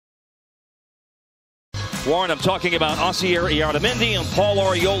Warren, I'm talking about Osier Iardamendi and Paul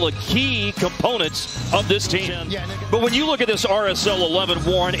Arriola, key components of this team. But when you look at this RSL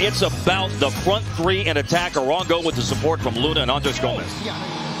 11, Warren, it's about the front three and attack. Arango with the support from Luna and Andres Gomez.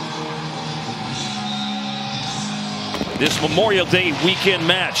 This Memorial Day weekend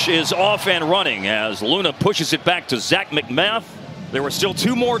match is off and running as Luna pushes it back to Zach McMath. There were still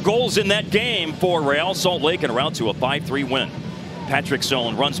 2 more goals in that game for Real Salt Lake and round to a 5-3 win. Patrick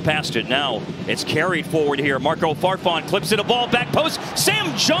Zone runs past it. Now it's carried forward here. Marco Farfan clips it, a ball back post. Sam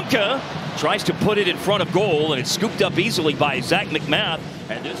Junka tries to put it in front of goal, and it's scooped up easily by Zach McMath.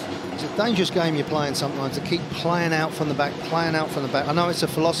 And this, it's a dangerous game you're playing sometimes, to keep playing out from the back, playing out from the back. I know it's a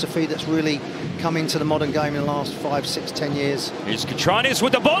philosophy that's really come into the modern game in the last 5, 6, 10 years. Here's Catranes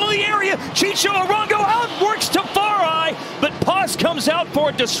with the ball in the area. Chicho Arango out, works to Farai, but Paz comes out for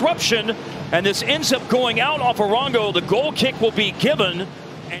a disruption, and this ends up going out off Arango. The goal kick will be given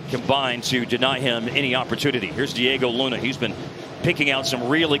and combined to deny him any opportunity. Here's Diego Luna. He's been picking out some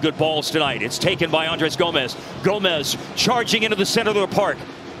really good balls tonight. It's taken by Andres Gomez. Gomez charging into the center of the park.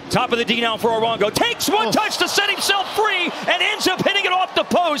 Top of the D now for Arango. Takes one touch to set himself free and ends up hitting it off the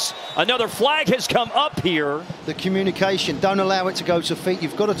post. Another flag has come up here. The communication, don't allow it to go to feet.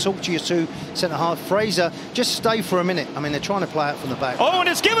 You've got to talk to your 2 centre half. Fraser, just stay for a minute. I mean, they're trying to play out from the back. Oh, and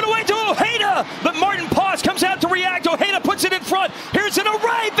it's given away to Ojeda, but Martin Paz comes out to react. Ojeda puts it in front. Here's an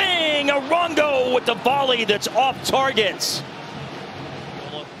arriving Arango with the volley that's off target.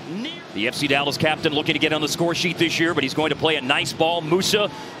 The FC Dallas captain looking to get on the score sheet this year, but he's going to play a nice ball. Musa,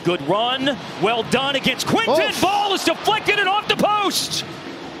 good run. Well done against Quinton. Ball is deflected and off the post.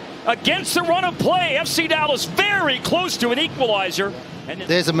 Against the run of play, FC Dallas very close to an equalizer. And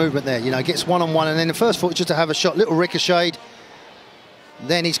there's a movement there, you know, gets one-on-one, and then the first thought just to have a shot, little ricochet.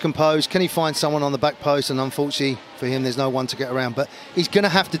 Then he's composed. Can he find someone on the back post? And unfortunately for him, there's no one to get around. But he's going to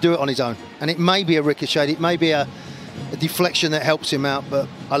have to do it on his own. And it may be a ricochet. It may be a deflection that helps him out, but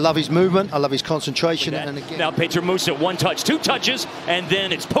I love his movement, I love his concentration. And again, now Pedro Musa, 1 touch, 2 touches, and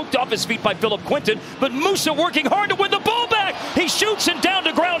then it's poked off his feet by Philip Quinton, but Musa working hard to win the ball back. He shoots it down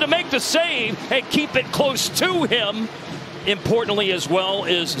to ground to make the save and keep it close to him. Importantly as well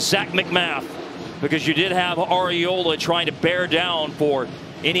is Zach McMath, because you did have Arriola trying to bear down for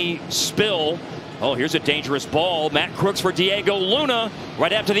any spill. Oh, here's a dangerous ball. Matt Crooks for Diego Luna.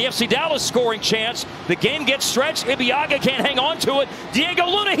 Right after the FC Dallas scoring chance. The game gets stretched. Ibiaga can't hang on to it. Diego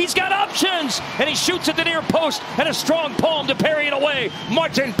Luna, he's got options. And he shoots at the near post. And a strong palm to parry it away.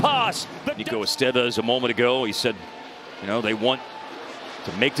 Martin Paz. Nico Estevez a moment ago, he said, you know, they want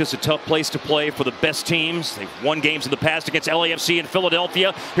to make this a tough place to play for the best teams. They've won games in the past against LAFC and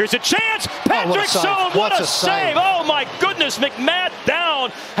Philadelphia. Here's a chance. Patrick Zone, what a save. Oh, my goodness. McMath down.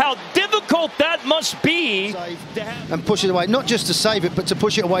 How difficult that must be. And push it away. Not just to save it, but to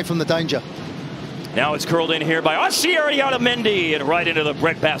push it away from the danger. Now it's curled in here by Osier Iardamendi and right into the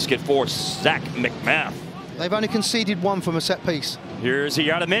breadbasket for Zach McMath. They've only conceded 1 from a set piece. Here's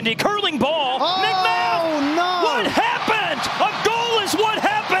Iardamendi, curling ball. Oh, McMath! No! What happened? A goal is what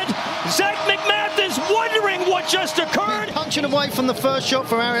happened. Zach McMath is wondering what just occurred. Punching away from the first shot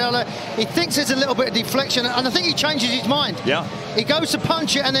from Arriola. He thinks there's a little bit of deflection, and I think he changes his mind. Yeah. He goes to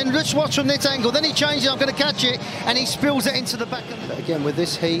punch it, and then let's watch from this angle. Then he changes, I'm going to catch it, and he spills it into the back. But again, with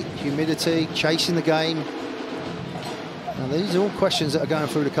this heat, humidity, chasing the game. Now, these are all questions that are going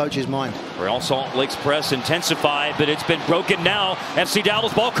through the coach's mind. Real Salt Lake's press intensified, but it's been broken now. FC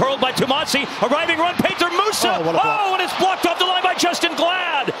Dallas ball curled by Tomasi. Arriving run, Pedro Musa. Oh, and it's blocked off the line by Justin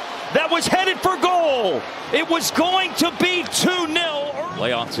Glad. That was headed for goal. It was going to be 2-0.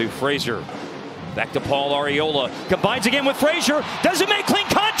 Layoff to Fraser. Back to Paul Arriola. Combines again with Fraser. Doesn't make clean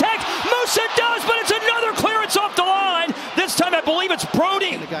contact. Musa does, but it's another clearance off the line. This time I believe it's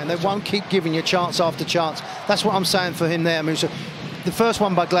Brody. Again, they won't keep giving you chance after chance. That's what I'm saying for him there, Musa. The first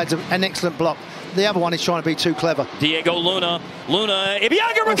one by Glad's an excellent block. The other one is trying to be too clever. Diego Luna.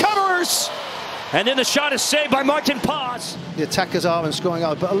 Ibiaga recovers. And then the shot is saved by Martin Paz. The attackers are and scoring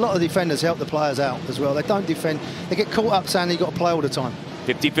out, but a lot of defenders help the players out as well. They don't defend. They get caught up saying you've got to play all the time.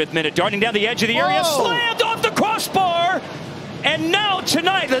 55th minute, darting down the edge of the area, slammed off the crossbar. And now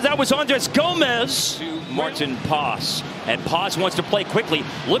tonight, that was Andres Gomez to Martin Paz. And Paz wants to play quickly.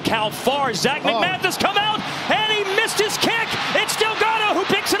 Look how far Zach McMath has come out, and he missed his kick. It's Delgado who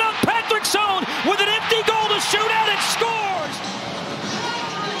picks it up. Patrick Zone with an empty goal to shoot at and scores.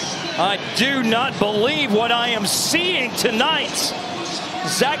 I do not believe what I am seeing tonight.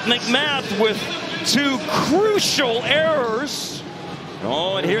 Zach McMath with 2 crucial errors.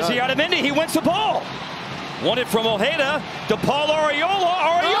 Oh, and here's Iardamendi. He wins the ball. Won it from Ojeda to Paul Arriola.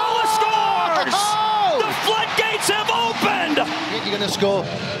 Arriola scores! The floodgates have opened! You're going to score.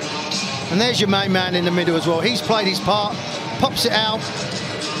 And there's your main man in the middle as well. He's played his part, pops it out,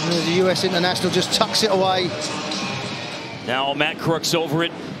 and the US international just tucks it away. Now Matt Crooks over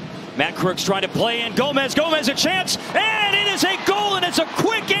it. Matt Crooks trying to play in. Gomez a chance, and it is a goal, and it's a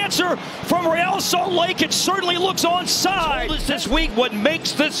quick answer from Real Salt Lake. It certainly looks onside. This week, what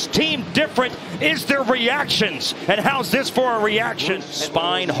makes this team different is their reactions. And how's this for a reaction?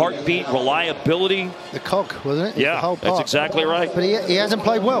 Spine, heartbeat, reliability. The cog, wasn't it? Yeah, the whole part. that's exactly right. But he hasn't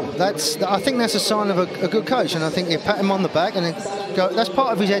played well. I think that's a sign of a good coach, and I think you pat him on the back, and that's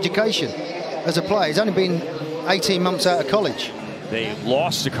part of his education as a player. He's only been 18 months out of college. They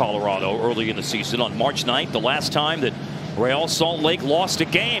lost to Colorado early in the season on March 9th, the last time that Real Salt Lake lost a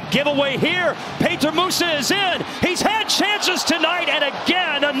game. Giveaway here. Peter Musa is in. He's had chances tonight, and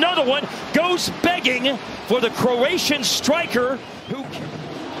again, another one goes begging for the Croatian striker.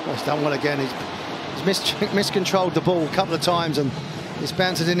 He's done well again. He's miscontrolled the ball a couple of times, and it's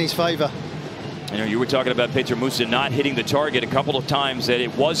bounced in his favour. You know, you were talking about Peter Musa not hitting the target a couple of times that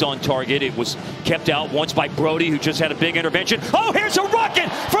it was on target. It was kept out once by Brody, who just had a big intervention. Oh, here's a rocket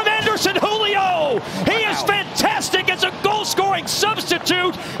from Anderson Julio. He is fantastic as a goal-scoring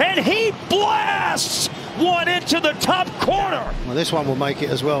substitute, and he blasts one into the top corner. Well, this one will make it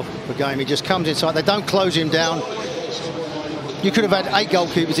as well for game. He just comes inside. They don't close him down. You could have had 8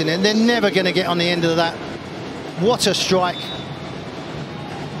 goalkeepers in there, and they're never going to get on the end of that. What a strike.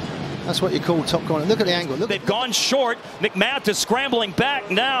 That's what you call top corner. Look at the angle. Look. They've gone short. McMath is scrambling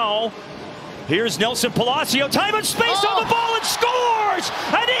back now. Here's Nelson Palacio. Time and space on the ball and scores!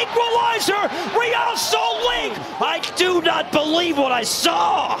 An equalizer! Real Salt Lake! I do not believe what I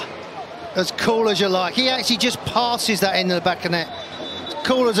saw! As cool as you like. He actually just passes that into the back of net. As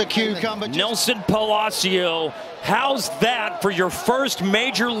cool as a cucumber. Nelson Palacio, how's that for your first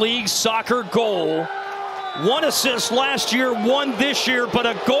Major League Soccer goal? 1 assist last year, 1 this year, but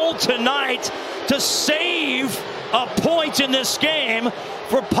a goal tonight to save a point in this game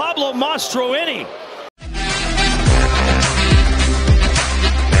for Pablo Mastroeni.